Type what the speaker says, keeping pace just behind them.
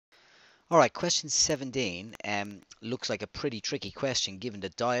All right, question 17 looks like a pretty tricky question given the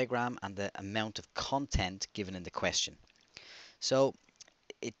diagram and the amount of content given in the question. So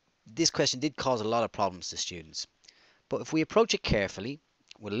it, this question did cause a lot of problems to students. But if we approach it carefully,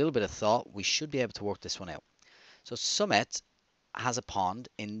 with a little bit of thought, we should be able to work this one out. So Summit has a pond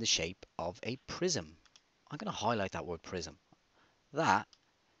in the shape of a prism. I'm going to highlight that word prism. That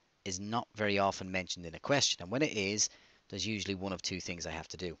is not very often mentioned in a question, and when it is, there's usually one of two things I have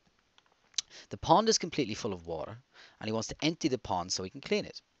to do. The pond is completely full of water, and he wants to empty the pond so he can clean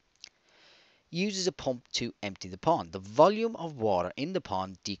it. He uses a pump to empty the pond. The volume of water in the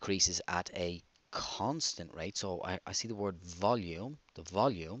pond decreases at a constant rate. So I see the word volume, the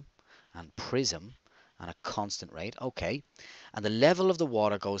volume, and prism, and a constant rate. Okay. And the level of the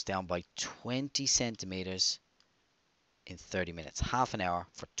water goes down by 20 centimeters in 30 minutes. Half an hour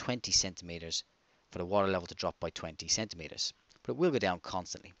for 20 centimeters for the water level to drop by 20 centimeters. But it will go down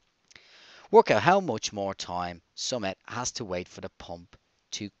constantly. Work out how much more time Summit has to wait for the pump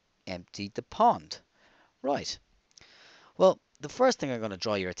to empty the pond. Right. Well, the first thing I'm going to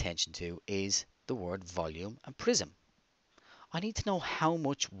draw your attention to is the word volume and prism. I need to know how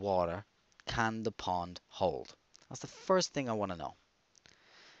much water can the pond hold. That's the first thing I want to know.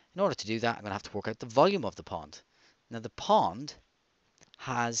 In order to do that, I'm going to have to work out the volume of the pond. Now, the pond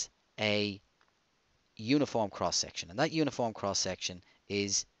has a uniform cross section, and that uniform cross section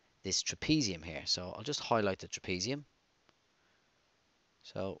is this trapezium here. So I'll just highlight the trapezium.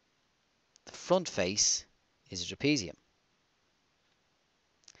 So the front face is a trapezium.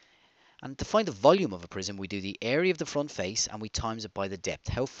 And to find the volume of a prism, we do the area of the front face and we times it by the depth,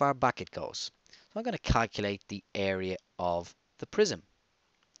 how far back it goes. So I'm going to calculate the area of the prism.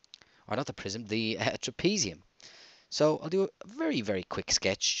 Or not the prism, the trapezium. So I'll do a very, very quick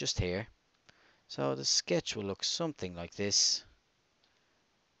sketch just here. So the sketch will look something like this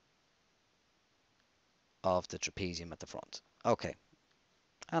of the trapezium at the front. Okay,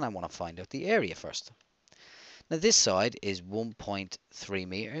 and I want to find out the area first. Now this side is 1.3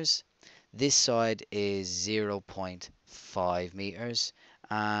 meters. This side is 0.5 meters.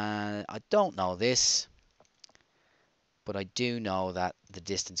 And I don't know this, but I do know that the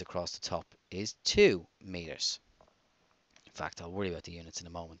distance across the top is 2 meters. In fact, I'll worry about the units in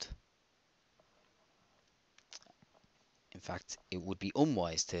a moment. In fact, it would be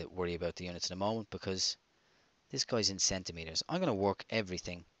unwise to worry about the units in a moment because this guy's in centimeters. I'm going to work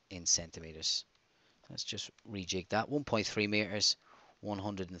everything in centimeters. Let's just rejig that. 1.3 meters,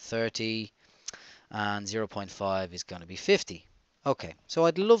 130, and 0.5 is going to be 50. Okay, so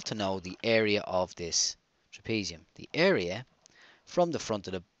I'd love to know the area of this trapezium. The area from the front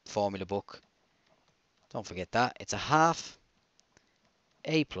of the formula book, don't forget that, it's a half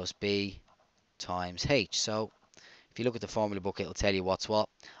a plus b times h. So if you look at the formula book, it'll tell you what's what.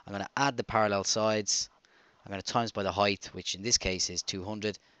 I'm going to add the parallel sides. I'm going to times by the height, which in this case is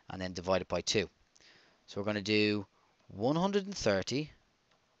 200, and then divide it by 2. So we're going to do 130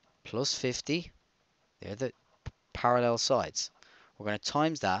 plus 50. They're the parallel sides. We're going to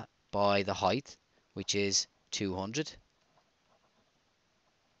times that by the height, which is 200.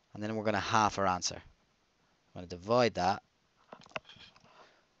 And then we're going to half our answer. I'm going to divide that.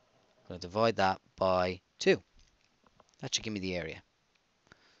 By 2. That should give me the area.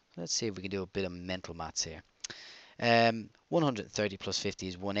 Let's see if we can do a bit of mental maths here. 130 plus 50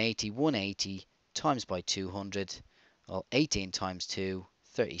 is 180. 180 times by 200. Well, 18 times 2,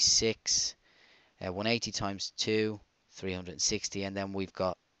 36. 180 times 2, 360. And then we've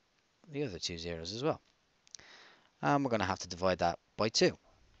got the other two zeros as well. And we're going to have to divide that by 2.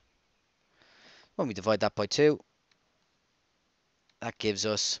 When we divide that by 2, that gives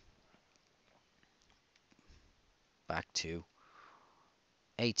us back to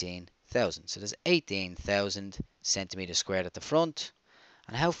 18,000. So there's 18,000 centimeters squared at the front.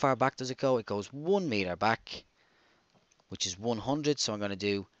 And how far back does it go? It goes 1 meter back, which is 100. So I'm going to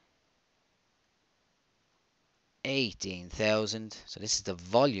do 18,000. So this is the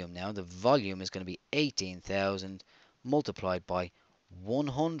volume now. The volume is going to be 18,000 multiplied by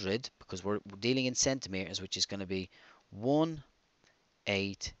 100 because we're dealing in centimeters, which is going to be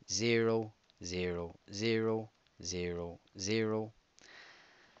 180,000.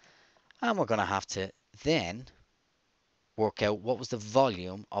 And we're going to have to then work out what was the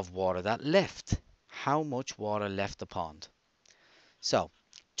volume of water that left. How much water left the pond? So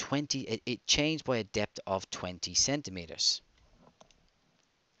 20, it changed by a depth of 20 centimeters.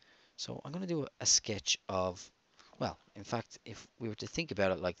 So I'm going to do a sketch of, well, in fact, if we were to think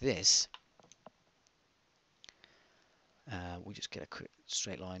about it like this, we just get a quick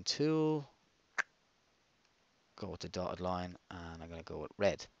straight line tool, go with the dotted line, and I'm going to go with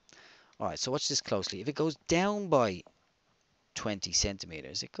red. Alright, so watch this closely. If it goes down by 20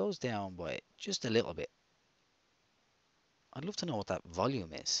 centimeters, it goes down by just a little bit. I'd love to know what that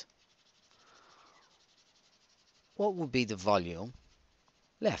volume is. What would be the volume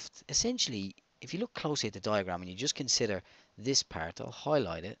left? Essentially, if you look closely at the diagram and you just consider this part, I'll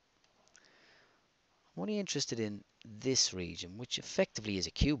highlight it. I'm only interested in this region, which effectively is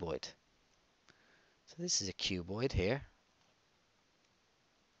a cuboid. So this is a cuboid here.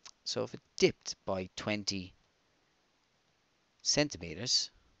 So if it dipped by 20 centimeters,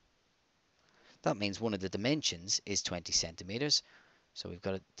 that means one of the dimensions is 20 centimeters. So we've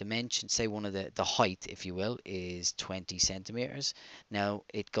got a dimension, say one of the height, if you will, is 20 centimeters. Now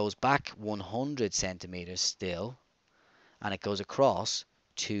it goes back 100 centimeters still, and it goes across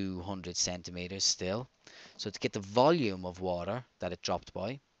 200 centimeters still. So to get the volume of water that it dropped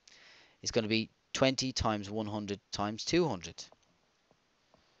by is going to be 20 times 100 times 200.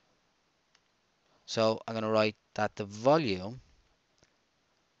 So I'm going to write that the volume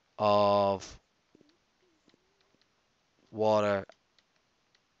of water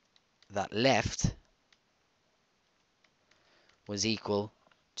that left was equal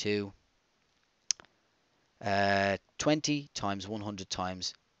to 20 times 100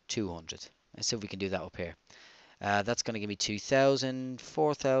 times 200. Let's see if we can do that up here. That's going to give me 2,000,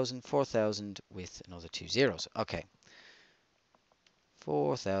 4,000, 4,000 with another two zeros. Okay.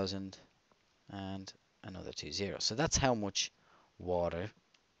 4,000 and another two zeros. So that's how much water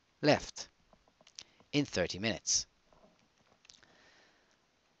left in 30 minutes.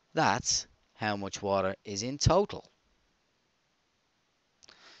 That's how much water is in total.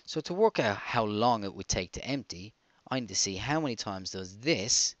 So to work out how long it would take to empty, I need to see how many times does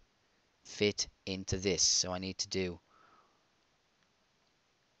this fit into this. So I need to do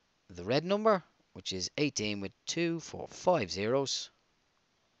the red number, which is 18 with 2, 4, 5 zeros,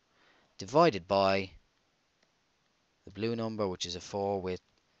 divided by the blue number, which is a 4 with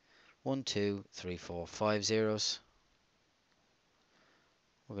 1, 2, 3, 4, 5 zeros.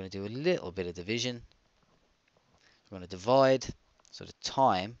 We're going to do a little bit of division. We're going to divide, so the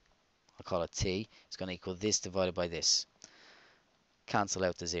time, I'll call it t, is going to equal this divided by this. Cancel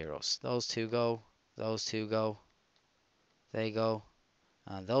out the zeros. Those two go, those two go, they go,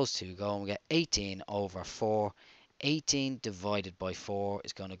 and those two go, and we get 18 over 4. 18 divided by 4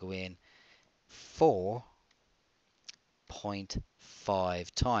 is going to go in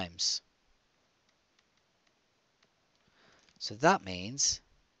 4.5 times. So that means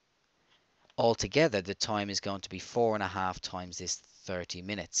altogether the time is going to be 4.5 times this 30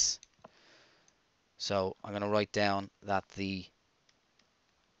 minutes. So I'm going to write down that the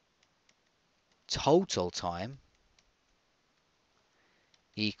total time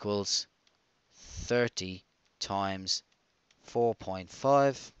equals 30 times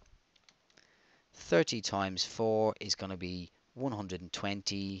 4.5. 30 times 4 is going to be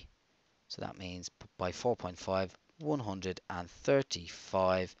 120. So that means by 4.5,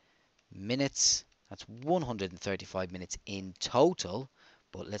 135 minutes. That's 135 minutes in total.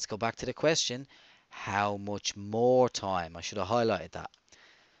 But let's go back to the question. How much more time? I should have highlighted that.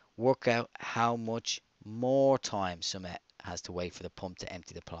 Work out how much more time Sumet has to wait for the pump to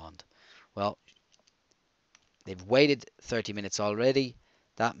empty the pond. Well, they've waited 30 minutes already.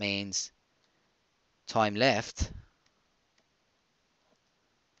 That means time left.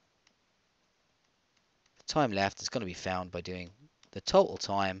 The time left is going to be found by doing the total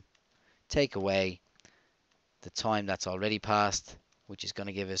time, take away the time that's already passed, which is going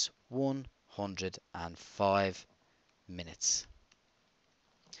to give us 105 minutes.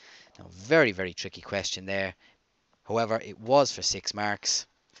 Now, very, very tricky question there. However, it was for 6 marks.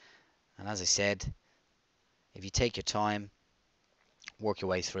 And as I said, if you take your time, work your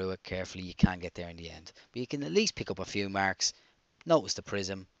way through it carefully, you can get there in the end. But you can at least pick up a few marks. Notice the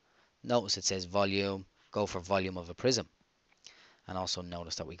prism. Notice it says volume. Go for volume of a prism. And also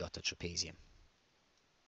notice that we got the trapezium.